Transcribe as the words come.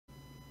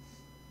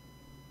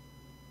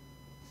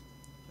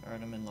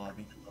Alright, I'm in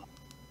lobby.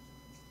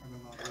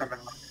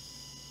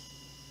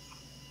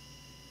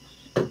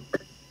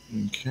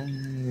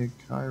 Okay,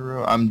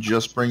 Cairo. I'm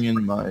just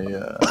bringing my,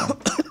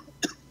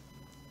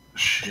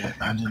 shit,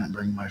 I didn't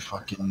bring my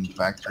fucking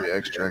factory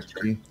extract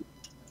key.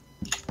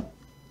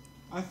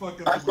 I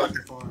fucked up too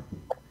far.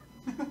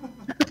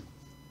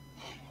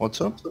 What's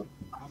up?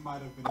 I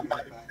might have been able to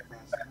get back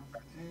fast enough.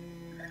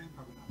 And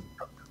probably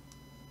not.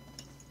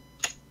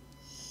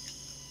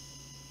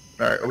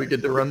 Alright, are we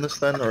good to run this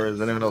then, or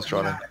is anyone else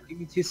trying to? Give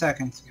me 2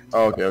 seconds.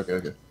 Oh,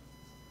 okay.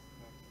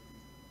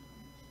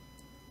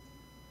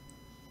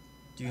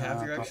 Do you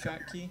have your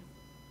extract key?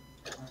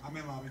 I'm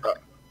in lobby.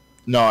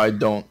 No, I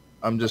don't.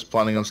 I'm just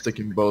planning on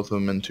sticking both of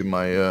them into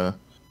my,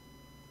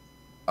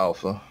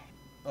 alpha.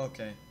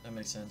 Okay, that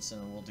makes sense,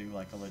 and we'll do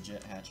like a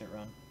legit hatchet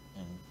run,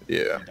 and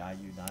Yeah. if you die,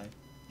 you die.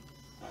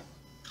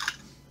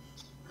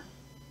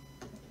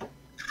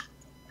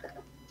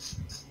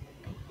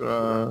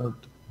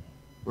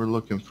 We're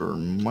looking for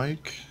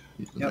Mike.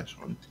 He's the next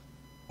one.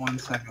 1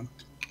 second.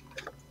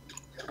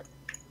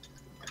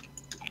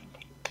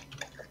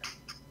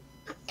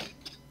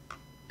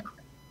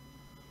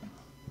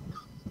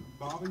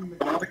 Bobby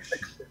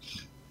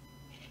McNutt.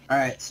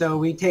 Alright, so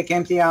we take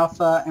empty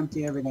alpha,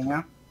 empty everything,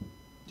 yeah?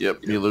 Yep,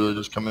 you literally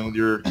just come in with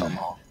your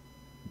tomahawk.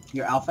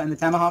 Your alpha and the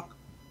tomahawk?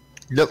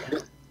 Yep.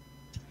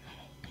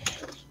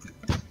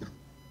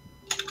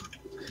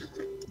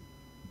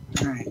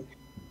 Alright.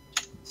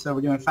 So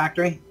we're doing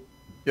factory?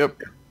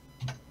 Yep.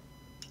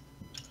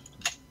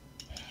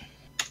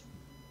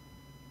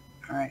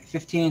 Alright,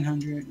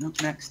 1500.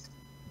 Nope, next.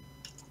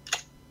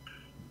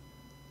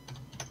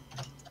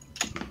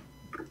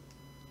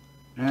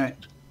 Alright,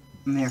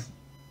 I'm here.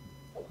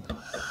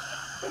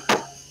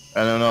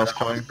 Anyone else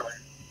coming?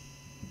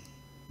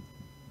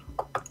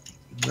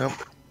 Nope.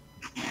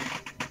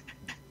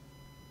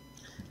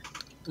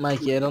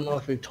 Mikey, I don't know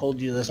if we've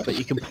told you this, but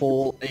you can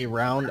pull a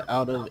round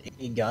out of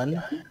any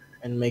gun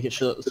and make it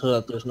so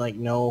that there's like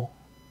no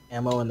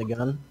ammo in the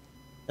gun,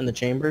 in the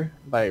chamber,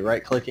 by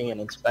right-clicking and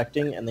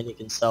inspecting, and then you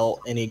can sell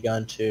any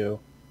gun to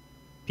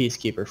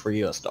Peacekeeper for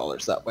US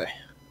dollars that way.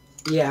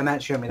 Yeah,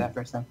 Matt showed me that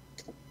first time.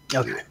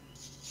 Okay.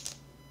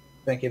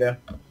 Thank you, though.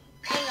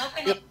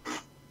 Yep.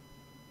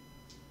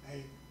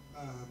 Hey,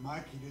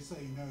 Mikey, just so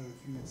you know,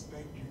 if you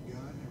inspect your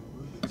gun and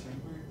remove the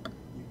chamber,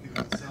 you can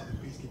sell the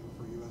Peacekeeper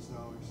for US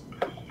dollars.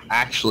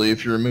 Actually,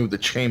 if you remove the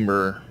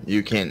chamber,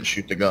 you can't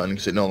shoot the gun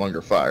because it no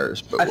longer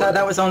fires. But I thought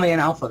that was only an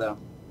alpha, though.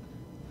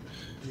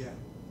 Yeah.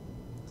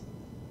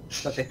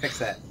 But they fixed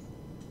that.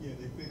 Yeah,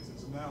 they fixed it.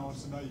 So now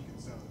you can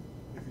sell it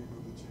if you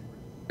remove the chamber.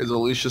 Is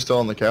Alicia still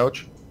on the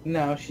couch?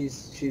 No,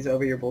 she's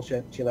over your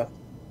bullshit. She left.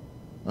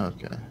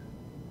 Okay.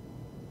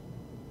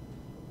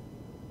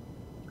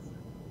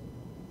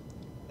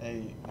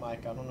 Hey,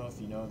 Mike, I don't know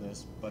if you know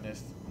this, but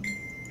if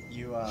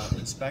you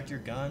inspect your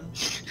gun,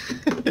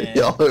 and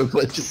Y'all are a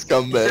bunch of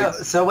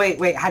scumbags. So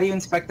wait, how do you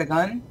inspect the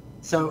gun?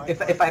 So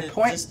if I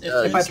point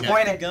if I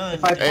point it gun,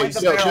 if I Hey, point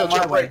the chill, barrel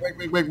my way.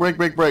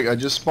 break. I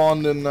just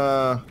spawned in,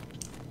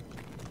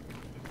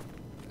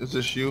 Is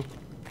this you?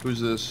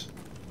 Who's this?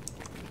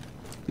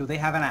 Do they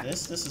have an app?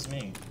 this is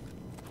me.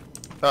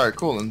 Alright,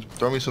 cool, then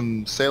throw me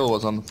some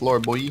sailors on the floor,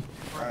 boy.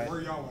 Alright,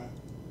 where y'all at?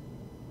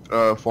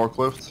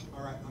 Forklift.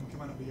 Alright, I'm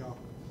coming up to y'all.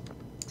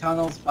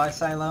 Tunnels by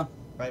silo.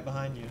 Right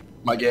behind you.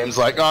 My game's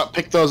like, oh,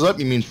 pick those up,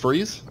 you mean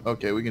freeze?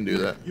 Okay, we can do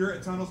that. You're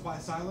at tunnels by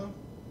silo?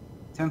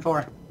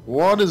 10-4.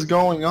 What is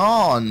going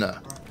on?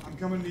 Alright, I'm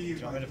coming to you. Do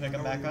you want me to pick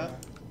them back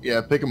up?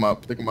 Yeah, pick them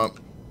up.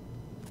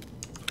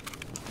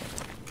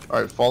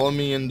 Alright, follow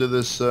me into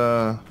this,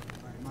 Alright,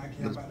 Mikey,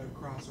 I'm about to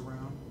cross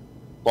around.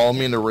 follow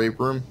me into rape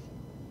room.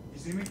 You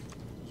see me?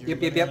 You're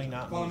Yep. literally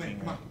not Follow me, moving.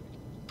 come on.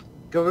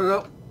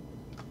 Go.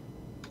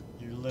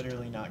 You're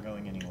literally not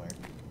going anywhere.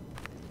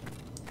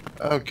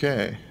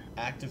 Okay.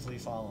 Actively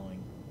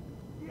following,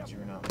 but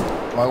you're not.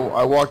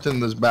 I walked in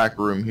this back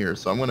room here,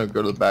 so I'm gonna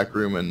go to the back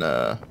room and,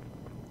 Alright,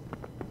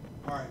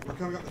 we're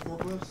coming up the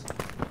forklifts.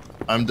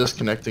 I'm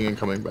disconnecting and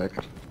coming back.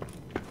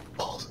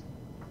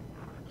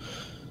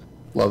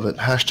 Love it.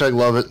 Hashtag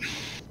love it.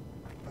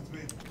 That's me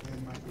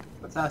and Mikey.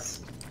 That's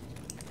us.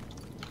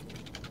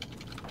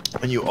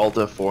 And you alt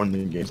F4 and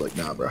the game's like,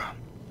 nah, bro.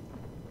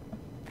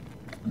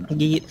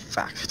 Get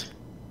fucked.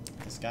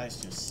 This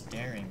guy's just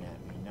staring at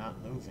me,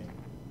 not moving.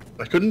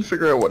 I couldn't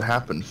figure out what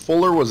happened.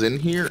 Fuller was in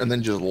here and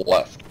then just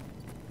left.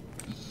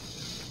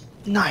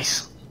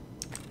 Nice.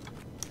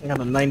 I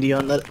got a 90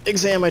 on that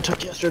exam I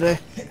took yesterday.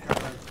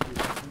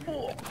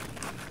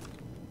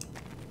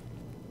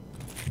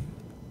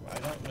 I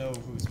don't know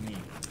who's me.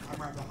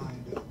 I'm right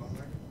behind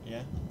Butler.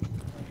 Yeah?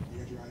 You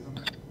got your eyes on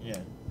me? Yeah.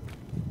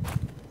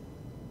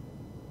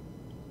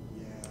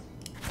 Yeah.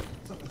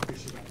 Something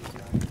fishy about this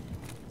guy.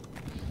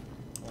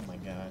 Oh my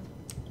god.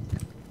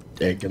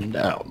 Take him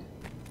down.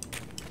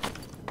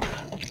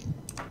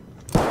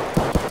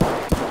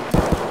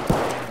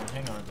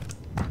 Hang on.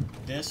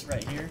 This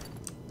right here.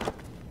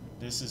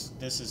 This is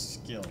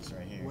skills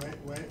right here. Wait.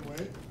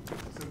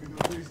 So we go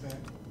freeze that.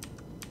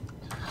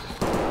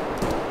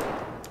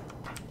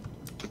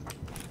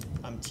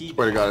 I'm T.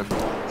 Swear to God.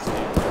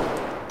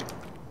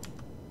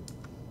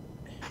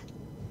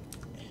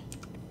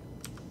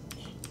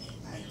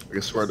 I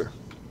swear to. If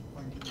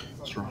I can get my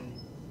What's wrong? fucking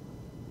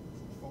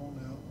phone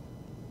out.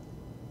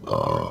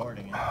 I'm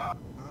recording it.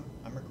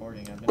 I'm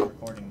recording. I've been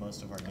recording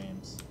most of our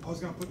games. I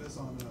was gonna put this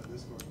on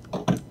Discord.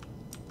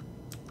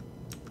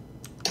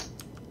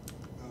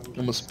 I'm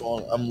gonna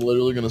spawn. I'm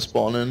literally gonna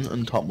spawn in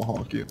and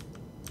tomahawk you.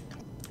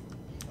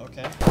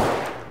 Okay.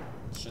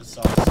 Shit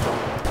sauce.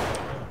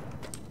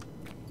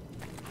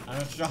 I know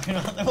what you're talking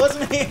about. That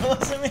wasn't me. It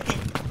wasn't me.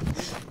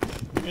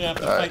 You're gonna have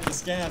to fight the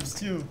scabs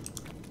too.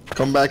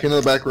 Come back into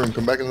the back room.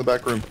 Come back into the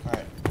back room. All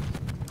right.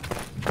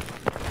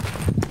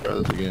 Try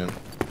this again.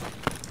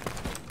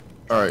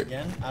 All right.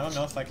 Again? I don't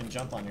know if I can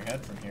jump on your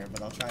head from here,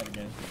 but I'll try it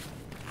again.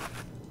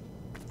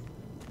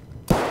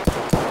 Alright,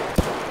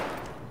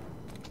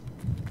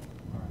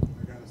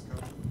 I got us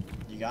covered.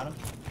 You got him?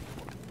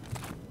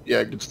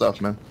 Yeah, good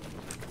stuff, man.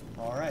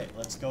 Alright,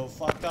 let's go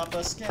fuck up a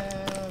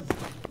scav.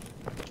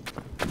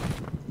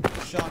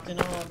 Shocking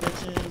all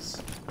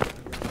bitches.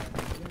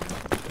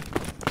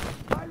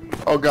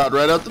 Oh god,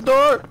 right out the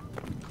door!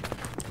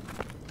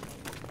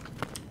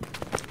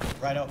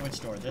 Right out which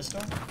door? This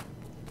door?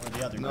 Or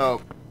the other door?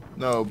 No,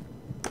 no,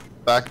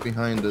 back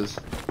behind us.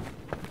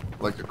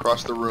 Like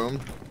across the room.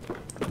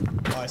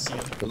 Oh, I see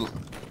him.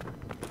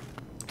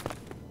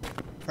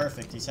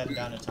 Perfect, he's heading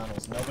down the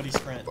tunnels. Nobody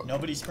sprint.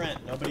 Nobody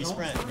sprint. Nobody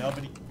sprint.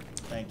 Nobody...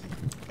 Thank you.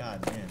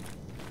 God damn.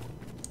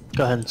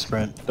 Go ahead and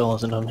sprint. Don't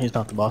listen to him. He's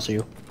not the boss of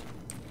you.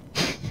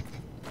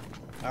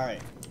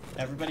 Alright.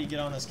 Everybody get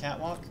on this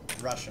catwalk.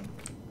 Rush him.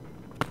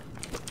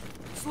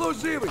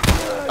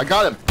 I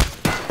got him!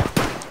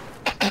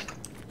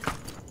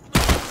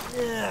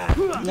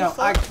 No,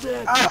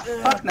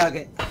 fuck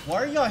Nugget.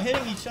 Why are y'all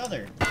hitting each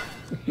other?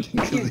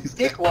 You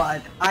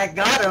dickwad. I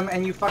got him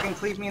and you fucking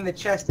cleaved me in the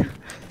chest and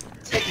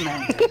tick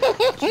man.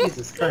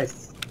 Jesus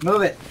Christ.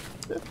 Move it.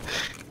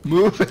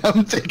 Move it,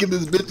 I'm taking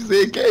this bitch's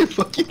AK.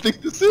 Fuck you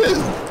think this is?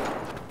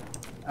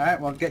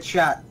 Alright, well get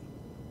shot.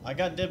 I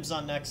got dibs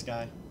on next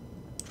guy.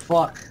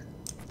 Fuck.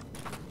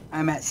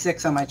 I'm at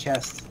 6 on my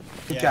chest.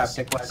 Good job,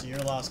 dickwad. So you're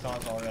lost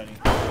cause already.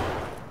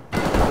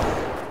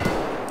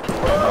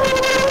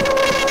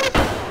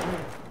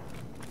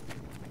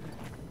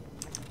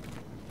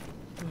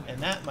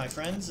 And that, my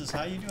friends, is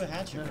how you do a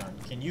hatchet run.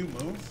 Can you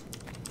move?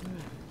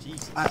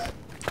 Jesus.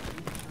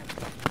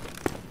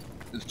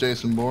 It's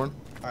Jason Bourne.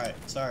 Alright,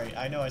 sorry.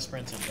 I know I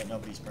sprinted, but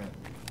nobody sprint.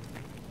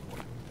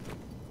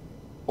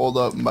 Hold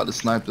up, I'm about to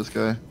snipe this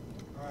guy.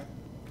 Alright.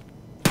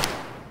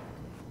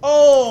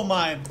 Oh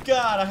my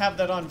god, I have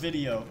that on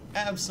video.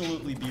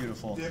 Absolutely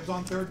beautiful. Dibs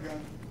on third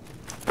gun.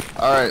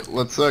 Alright,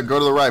 let's go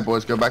to the right,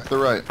 boys. Go back to the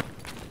right.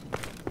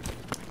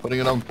 Putting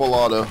it on full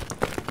auto.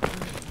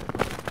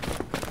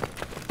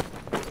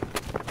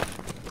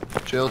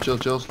 Chill, chill,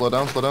 chill. Slow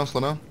down, slow down,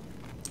 slow down.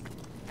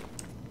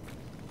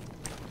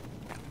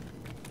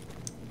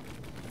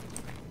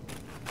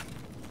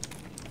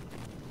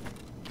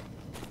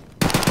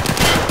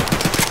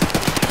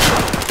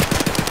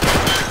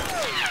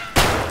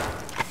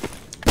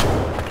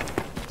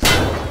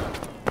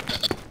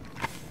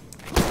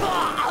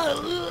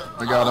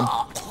 I got him.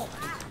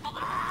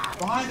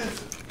 Behind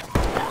us!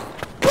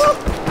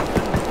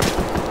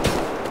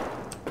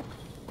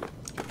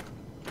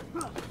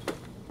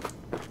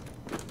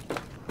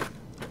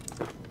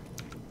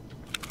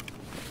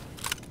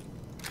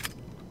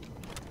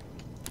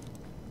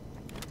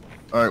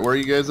 Alright, where are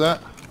you guys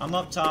at? I'm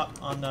up top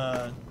on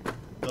the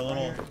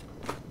little...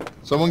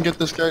 Someone get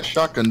this guy's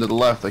shotgun to the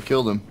left. I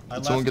killed him. I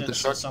Did someone left get the it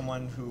so shotgun?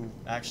 someone who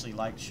actually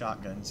likes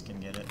shotguns can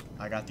get it.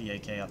 I got the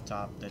AK up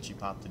top that you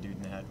popped the dude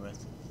in the head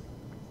with.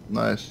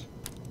 Nice.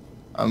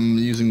 I'm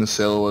using the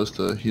Sailors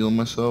to heal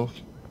myself.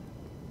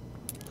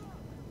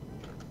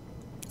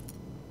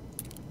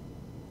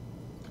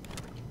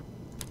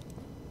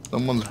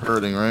 Someone's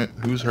hurting, right?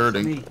 Who's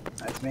hurting? Me.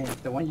 That's me.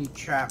 The one you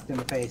trapped in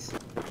the face.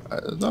 I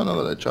don't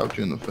know that I chopped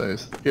you in the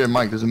face. Here,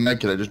 Mike, there's a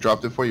med kit. I just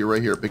dropped it for you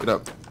right here. Pick it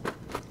up.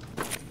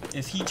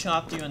 If he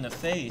chopped you in the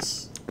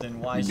face, then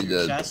why is You'd be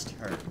your dead. chest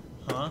hurt?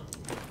 Huh?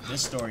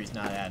 This story's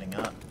not adding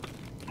up.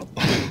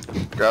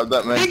 Grab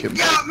that med He kit.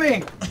 got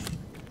me!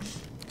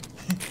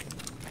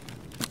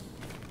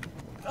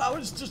 I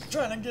was just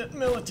trying to get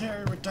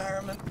military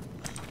retirement.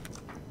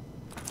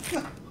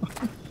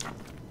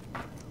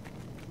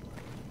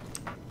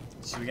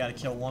 So we gotta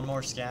kill one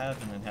more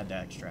scav and then head to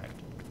extract.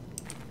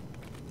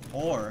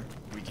 Or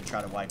we can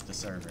try to wipe the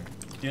server.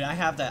 Dude, I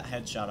have that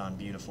headshot on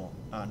beautiful.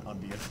 On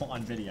beautiful.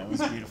 On video. It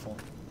was beautiful.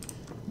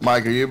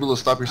 Mike, are you able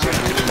to stop yourself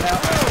bleeding? No,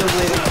 still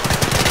bleeding.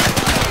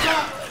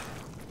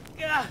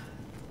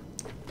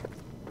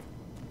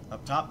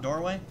 Up top,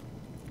 doorway?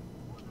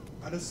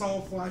 I just saw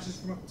flashes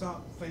from up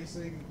top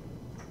facing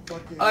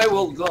fucking I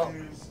will go.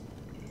 stairs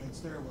and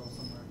stairwell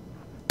somewhere.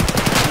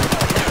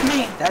 That's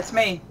me. That's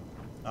me.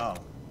 Oh.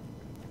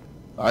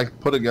 I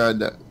put a guy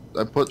that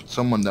I put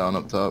someone down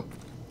up top.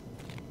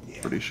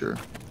 Pretty sure.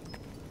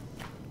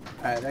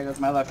 Alright, there goes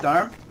my left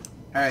arm.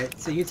 Alright,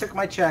 so you took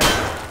my chest.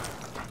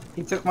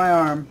 He took my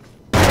arm.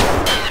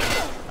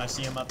 I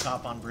see him up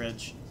top on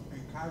bridge.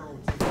 And Cairo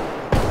would take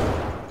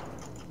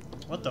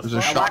What the There's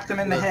a fuck? I whacked him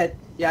in the head.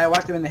 Yeah, I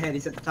whacked him in the head.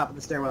 He's at the top of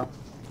the stairwell.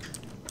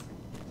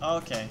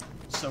 Okay,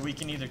 so we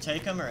can either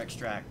take them or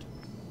extract.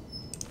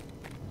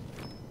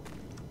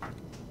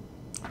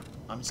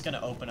 I'm just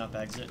gonna open up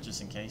exit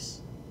just in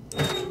case.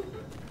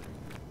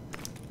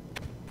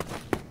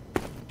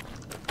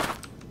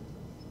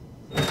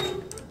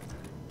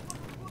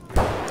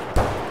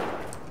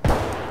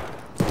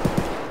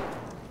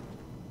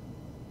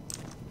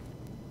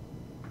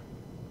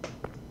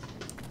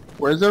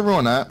 Where's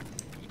everyone at?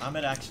 I'm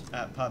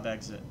at pub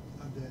exit.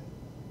 I'm dead.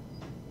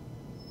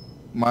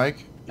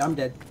 Mike? I'm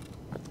dead.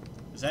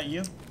 Is that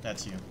you?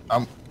 That's you.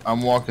 I'm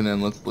walking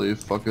in. Let's leave.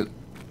 Fuck it.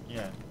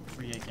 Yeah,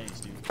 free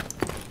AKs, dude.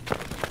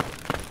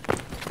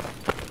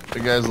 The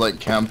guy's like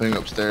camping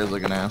upstairs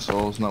like an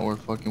asshole. It's not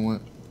worth fucking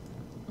with.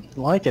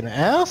 Like an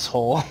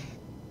asshole.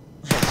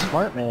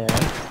 Smart man.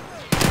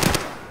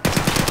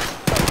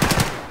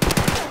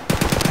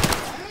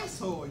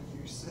 Asshole,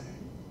 you say?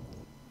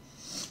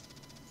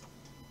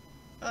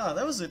 Oh,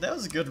 that was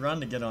a good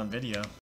run to get on video.